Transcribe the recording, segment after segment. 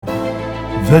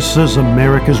This is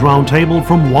America's Roundtable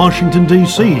from Washington,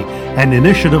 D.C., an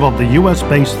initiative of the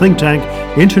U.S.-based think tank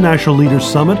International Leaders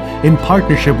Summit in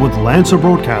partnership with Lancer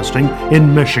Broadcasting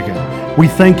in Michigan. We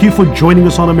thank you for joining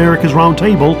us on America's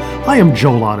Roundtable. I am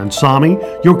Joel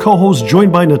Anand-Samy, your co-host,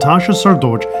 joined by Natasha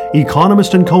Srdoc,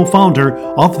 economist and co-founder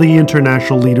of the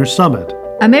International Leaders Summit.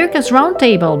 America's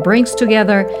Roundtable brings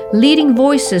together leading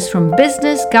voices from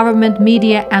business, government,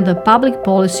 media, and the public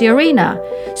policy arena.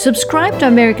 Subscribe to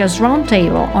America's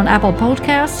Roundtable on Apple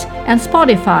Podcasts and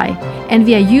Spotify, and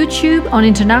via YouTube on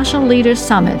International Leaders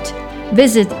Summit.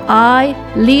 Visit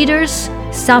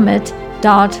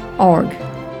ileaderssummit.org.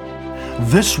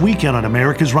 This weekend on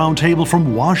America's Roundtable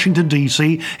from Washington,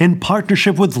 D.C., in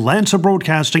partnership with Lancer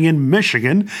Broadcasting in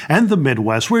Michigan and the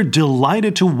Midwest, we're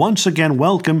delighted to once again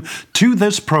welcome to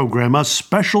this program a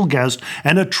special guest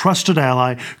and a trusted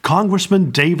ally, Congressman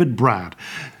David Brat.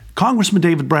 Congressman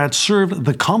David Brat served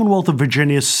the Commonwealth of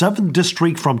Virginia's 7th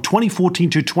District from 2014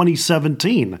 to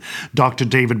 2017. Dr.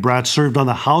 David Brat served on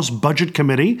the House Budget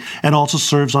Committee and also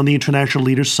serves on the International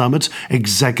Leaders Summit's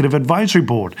Executive Advisory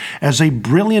Board. As a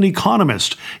brilliant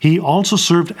economist, he also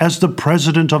served as the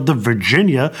president of the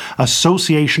Virginia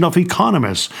Association of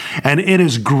Economists. And it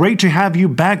is great to have you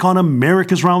back on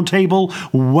America's Roundtable.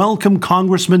 Welcome,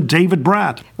 Congressman David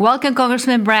Brat. Welcome,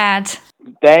 Congressman Brat.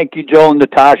 Thank you, Joel and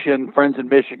Natasha and friends in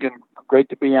Michigan. Great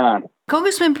to be on.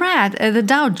 Congressman Brat, the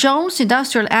Dow Jones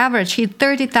Industrial Average hit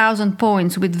 30,000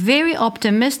 points with very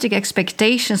optimistic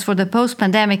expectations for the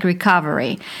post-pandemic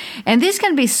recovery. And this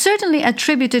can be certainly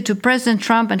attributed to President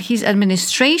Trump and his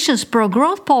administration's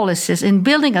pro-growth policies in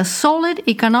building a solid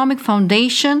economic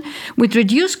foundation with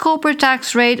reduced corporate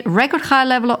tax rate, record high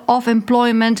level of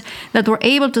employment that were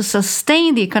able to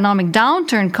sustain the economic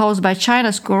downturn caused by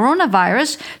China's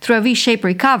coronavirus through a V-shaped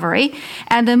recovery,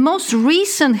 and the most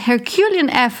recent Herculean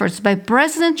efforts by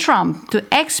President Trump to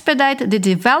expedite the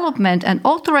development and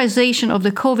authorization of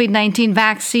the COVID-19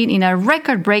 vaccine in a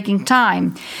record-breaking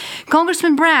time.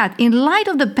 Congressman Brat, in light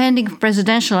of the pending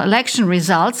presidential election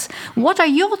results, what are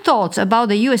your thoughts about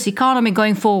the U.S. economy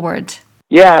going forward?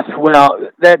 Yes, well,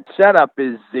 that setup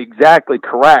is exactly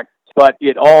correct, but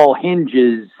it all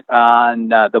hinges on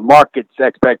the market's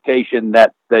expectation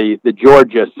that the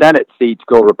Georgia Senate seats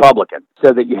go Republican,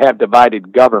 so that you have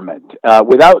divided government.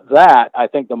 Without that, I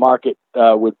think the market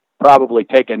would probably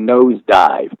take a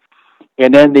nosedive.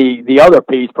 And then the other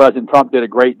piece, President Trump did a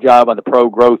great job on the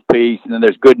pro-growth piece, and then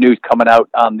there's good news coming out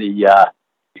on the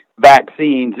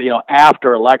vaccines,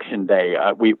 after Election Day.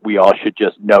 We all should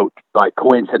just note by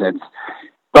coincidence.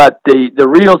 But the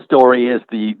real story is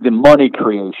the money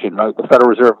creation, right? The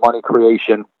Federal Reserve money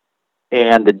creation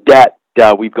and the debt.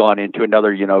 We've gone into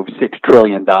another, $6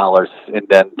 trillion and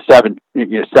then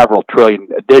several trillion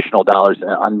additional dollars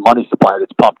on money supply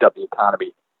that's pumped up the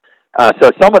economy.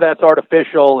 So some of that's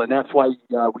artificial, and that's why we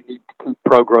need to keep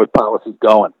pro-growth policies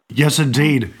going. Yes,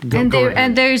 indeed.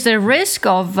 And there is a risk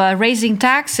of raising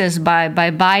taxes by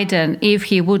Biden if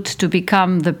he would to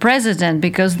become the president,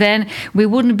 because then we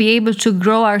wouldn't be able to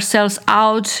grow ourselves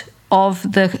out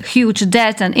of the huge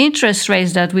debt and interest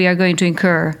rates that we are going to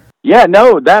incur. Yeah,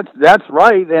 no, that's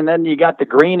right. And then you got the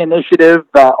Green Initiative.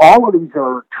 All of these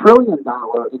are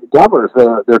trillion-dollar endeavors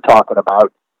they're talking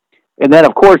about. And then,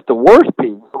 of course, the worst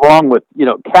piece, along with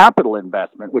capital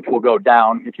investment, which will go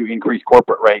down if you increase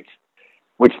corporate rates,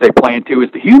 which they plan to,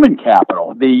 is the human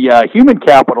capital. The human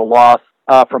capital loss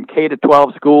from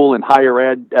K-12 school and higher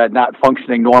ed not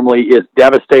functioning normally is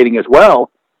devastating as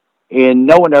well. And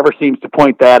no one ever seems to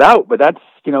point that out. But that's,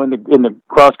 in the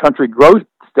cross-country growth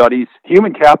studies,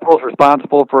 human capital is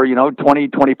responsible for,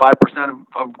 20-25%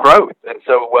 of growth. And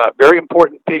so very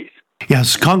important piece.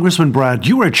 Yes, Congressman Brat,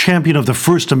 you are a champion of the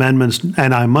First Amendment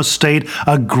and, I must state,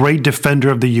 a great defender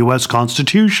of the U.S.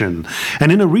 Constitution.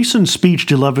 And in a recent speech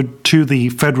delivered to the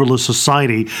Federalist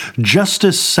Society,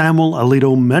 Justice Samuel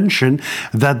Alito mentioned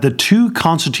that the two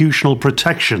constitutional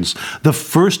protections, the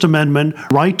First Amendment,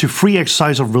 right to free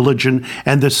exercise of religion,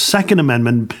 and the Second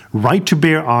Amendment, right to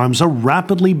bear arms, are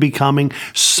rapidly becoming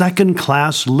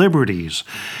second-class liberties.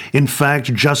 In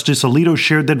fact, Justice Alito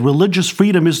shared that religious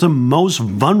freedom is the most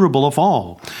vulnerable of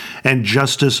all. And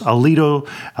Justice Alito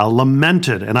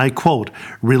lamented, and I quote,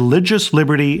 "Religious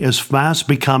liberty is fast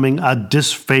becoming a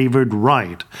disfavored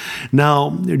right."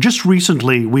 Now, just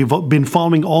recently, we've been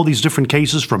following all these different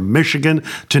cases from Michigan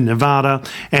to Nevada,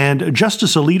 and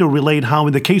Justice Alito relayed how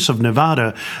in the case of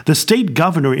Nevada, the state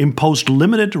governor imposed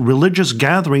limited religious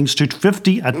gatherings to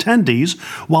 50 attendees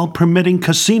while permitting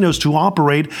casinos to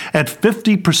operate at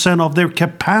 50% of their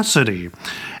capacity.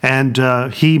 And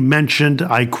he mentioned,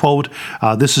 I quote,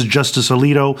 quote, this is Justice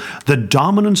Alito, the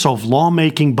dominance of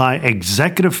lawmaking by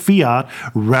executive fiat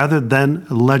rather than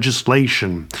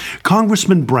legislation.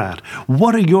 Congressman Brad,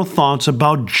 what are your thoughts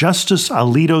about Justice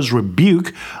Alito's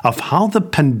rebuke of how the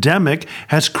pandemic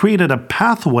has created a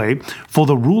pathway for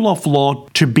the rule of law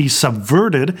to be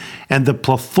subverted and the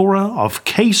plethora of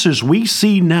cases we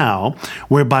see now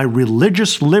whereby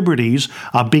religious liberties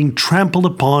are being trampled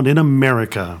upon in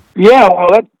America? Yeah, well,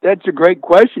 that's a great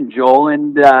question, Joel,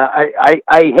 and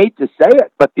I hate to say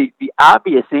it, but the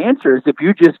obvious answer is if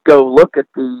you just go look at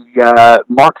the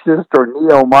Marxist or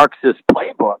neo-Marxist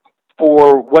playbook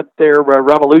for what their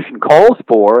revolution calls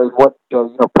for, is what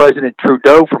President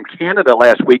Trudeau from Canada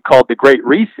last week called the Great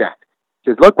Reset.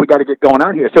 He says, look, we got to get going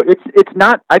on here. So it's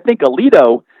not, I think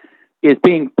Alito is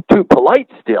being too polite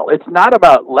still. It's not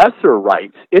about lesser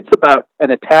rights. It's about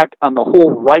an attack on the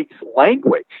whole rights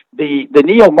language. The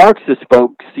neo-Marxist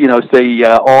folks, say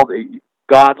all the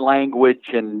God language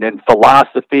and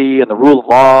philosophy and the rule of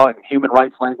law and human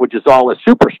rights language is all a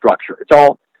superstructure. It's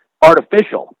all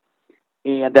artificial.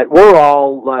 And that we're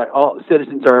all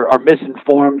citizens are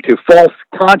misinformed to false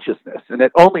consciousness, and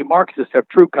that only Marxists have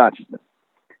true consciousness.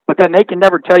 But then they can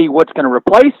never tell you what's going to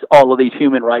replace all of these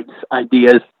human rights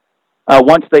ideas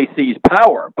once they seize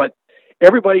power. But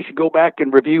everybody should go back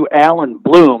and review Alan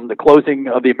Bloom, The Closing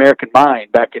of the American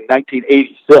Mind, back in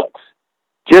 1986.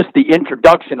 Just the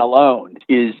introduction alone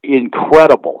is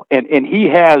incredible. And he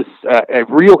has a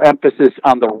real emphasis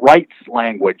on the rights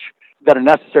language that are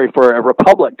necessary for a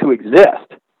republic to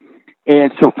exist.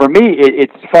 And so for me,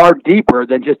 it's far deeper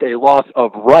than just a loss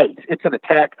of rights. It's an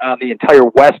attack on the entire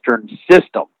Western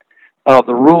system of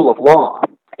the rule of law.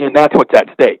 And that's what's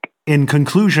at stake. In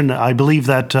conclusion, I believe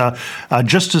that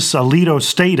Justice Alito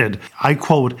stated, I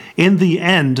quote, "In the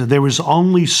end, there is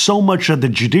only so much that the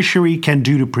judiciary can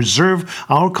do to preserve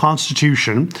our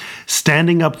Constitution.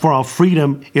 Standing up for our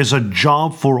freedom is a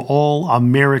job for all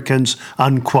Americans,"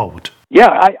 unquote. Yeah,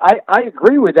 I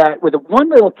agree with that, with one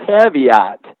little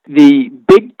caveat. The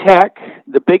big tech,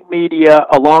 the big media,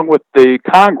 along with the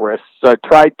Congress,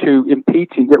 tried to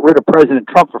impeach and get rid of President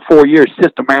Trump for 4 years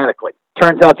systematically.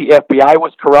 Turns out the FBI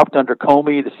was corrupt under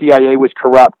Comey, the CIA was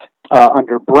corrupt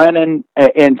under Brennan,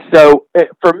 and so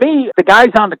for me, the guys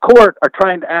on the court are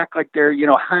trying to act like they're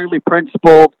highly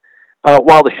principled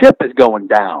while the ship is going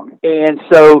down. And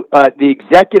so the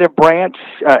executive branch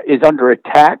is under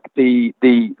attack. The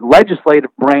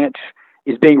legislative branch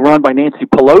is being run by Nancy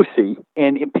Pelosi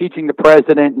and impeaching the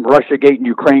president and Russiagate and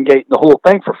Ukrainegate and the whole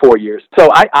thing for 4 years. So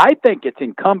I think it's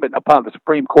incumbent upon the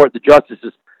Supreme Court, the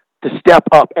justices, to step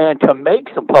up and to make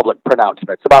some public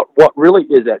pronouncements about what really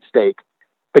is at stake,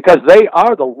 because they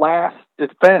are the last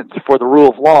defense for the rule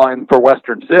of law and for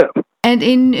Western civ. And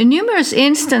in numerous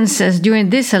instances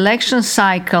during this election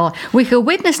cycle, we have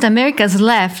witnessed America's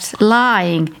left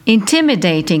lying,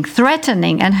 intimidating,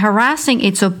 threatening, and harassing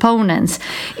its opponents.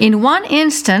 In one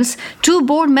instance, 2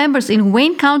 board members in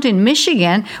Wayne County in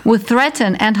Michigan were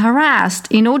threatened and harassed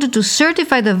in order to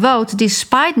certify the vote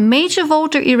despite major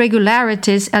voter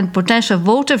irregularities and potential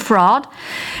voter fraud.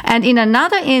 And in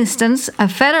another instance, a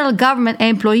federal government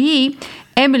employee,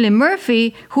 Emily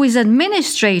Murphy, who is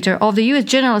administrator of the U.S.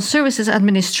 General Services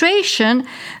Administration,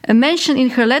 mentioned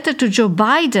in her letter to Joe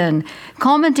Biden,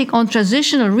 commenting on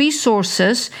transitional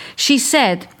resources, she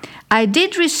said, "I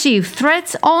did receive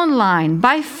threats online,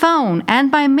 by phone, and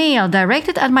by mail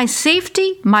directed at my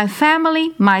safety, my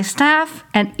family, my staff,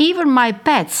 and even my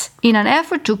pets in an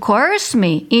effort to coerce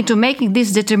me into making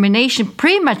this determination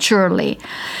prematurely."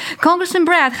 Congressman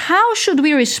Brad, how should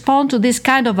we respond to this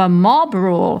kind of a mob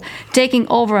rule taking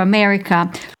over America?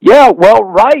 Yeah, well,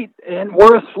 right, and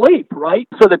we're asleep, right?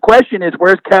 So the question is,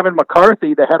 where's Kevin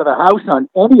McCarthy, the head of the House, on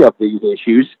any of these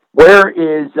issues? Where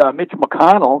is Mitch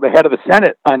McConnell, the head of the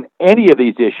Senate, on any of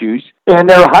these issues? And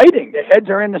they're hiding. Their heads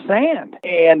are in the sand.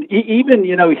 And even,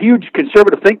 huge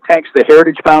conservative think tanks, the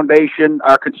Heritage Foundation,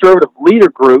 our conservative leader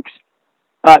groups,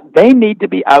 they need to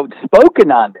be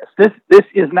outspoken on this. This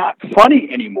is not funny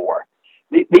anymore.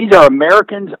 These are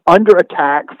Americans under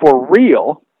attack for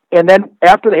real. And then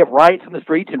after they have riots in the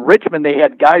streets in Richmond, they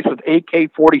had guys with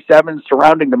AK-47s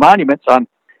surrounding the monuments on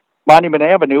Monument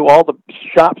Avenue. All the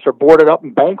shops are boarded up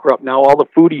and bankrupt now, all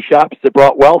the foodie shops that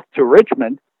brought wealth to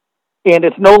Richmond. And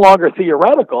it's no longer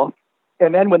theoretical.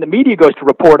 And then when the media goes to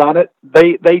report on it,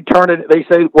 they turn it, they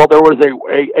say, well, there was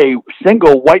a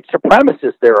single white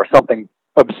supremacist there or something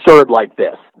absurd like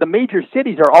this. The major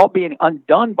cities are all being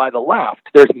undone by the left.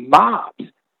 There's mobs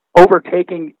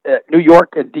overtaking New York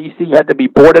and D.C. had to be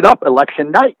boarded up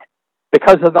election night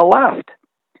because of the left.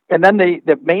 And then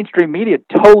the mainstream media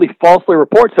totally falsely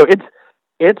reports. So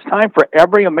it's time for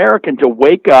every American to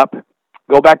wake up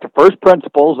go back to first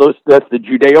principles. That's the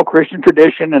Judeo-Christian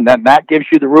tradition, and then that gives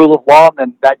you the rule of law, and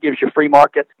then that gives you free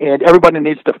market. And everybody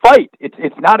needs to fight.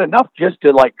 It's not enough just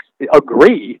to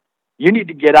agree. You need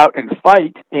to get out and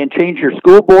fight and change your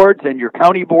school boards and your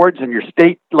county boards and your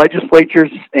state legislatures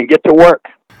and get to work.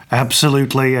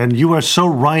 Absolutely. And you are so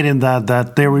right in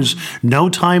that there is no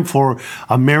time for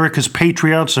America's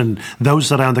patriots and those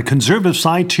that are on the conservative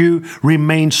side to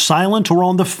remain silent or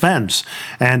on the fence.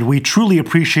 And we truly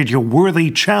appreciate your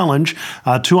worthy challenge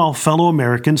to our fellow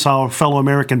Americans, our fellow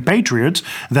American patriots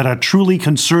that are truly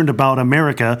concerned about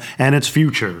America and its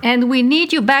future. And we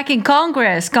need you back in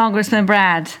Congress, Congressman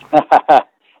Brad.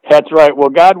 That's right. Well,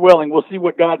 God willing, we'll see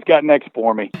what God's got next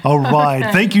for me. All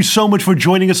right. Thank you so much for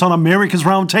joining us on America's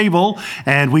Roundtable,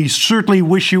 and we certainly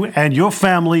wish you and your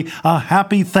family a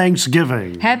happy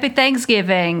Thanksgiving. Happy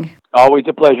Thanksgiving. Always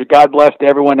a pleasure. God bless to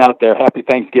everyone out there. Happy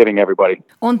Thanksgiving, everybody.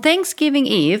 On Thanksgiving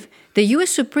Eve, the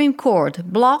U.S. Supreme Court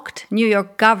blocked New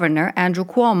York Governor Andrew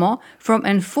Cuomo from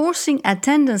enforcing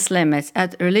attendance limits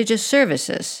at religious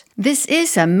services. This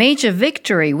is a major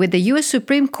victory, with the U.S.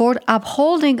 Supreme Court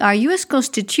upholding our U.S.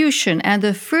 Constitution and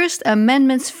the First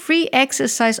Amendment's free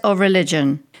exercise of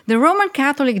religion. The Roman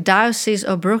Catholic Diocese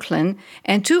of Brooklyn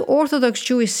and 2 Orthodox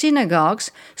Jewish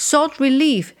synagogues sought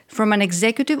relief from an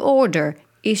executive order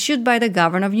issued by the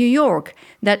governor of New York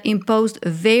that imposed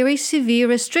very severe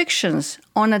restrictions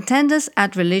on attendance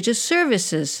at religious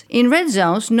services. In red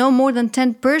zones, no more than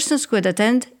 10 persons could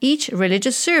attend each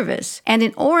religious service, and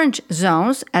in orange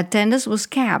zones, attendance was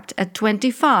capped at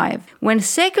 25, when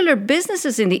secular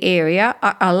businesses in the area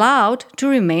are allowed to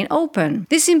remain open.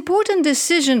 This important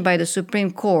decision by the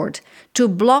Supreme Court to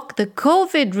block the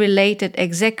COVID-related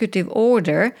executive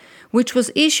order, which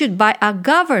was issued by a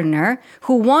governor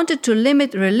who wanted to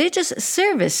limit religious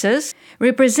services,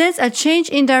 represents a change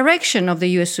in direction of the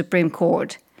U.S. Supreme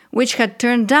Court, which had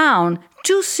turned down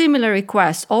 2 similar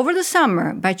requests over the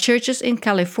summer by churches in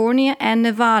California and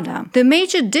Nevada. The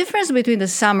major difference between the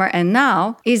summer and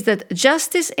now is that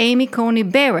Justice Amy Coney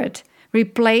Barrett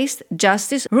replaced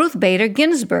Justice Ruth Bader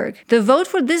Ginsburg. The vote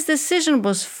for this decision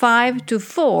was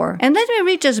 5-4. And let me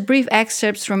read just brief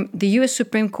excerpts from the U.S.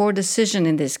 Supreme Court decision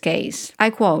in this case. I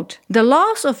quote, "The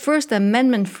loss of First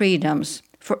Amendment freedoms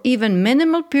for even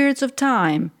minimal periods of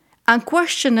time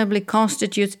unquestionably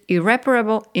constitutes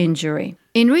irreparable injury.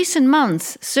 In recent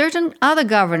months, certain other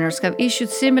governors have issued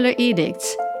similar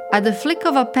edicts. At the flick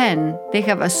of a pen, they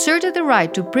have asserted the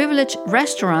right to privilege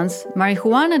restaurants,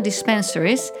 marijuana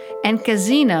dispensaries, and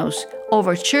casinos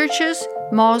over churches,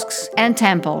 mosques, and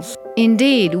temples.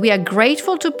 Indeed, we are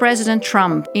grateful to President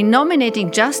Trump in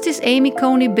nominating Justice Amy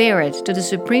Coney Barrett to the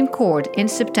Supreme Court in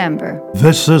September."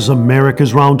 This is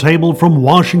America's Roundtable from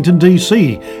Washington,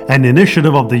 D.C., an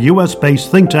initiative of the U.S.-based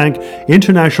think tank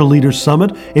International Leaders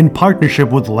Summit in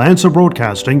partnership with Lancer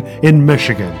Broadcasting in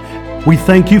Michigan. We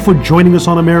thank you for joining us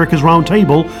on America's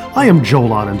Roundtable. I am Joel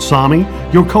Anand Sami,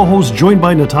 your co-host, joined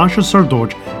by Natasha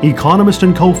Sardoj, economist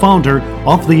and co-founder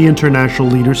of the International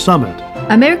Leaders Summit.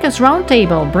 America's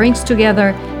Roundtable brings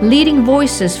together leading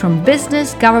voices from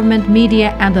business, government,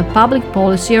 media, and the public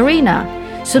policy arena.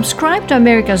 Subscribe to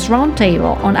America's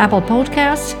Roundtable on Apple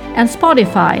Podcasts and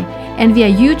Spotify, and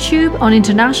via YouTube on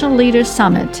International Leaders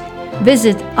Summit.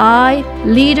 Visit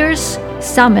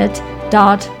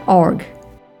iLeadersSummit.org.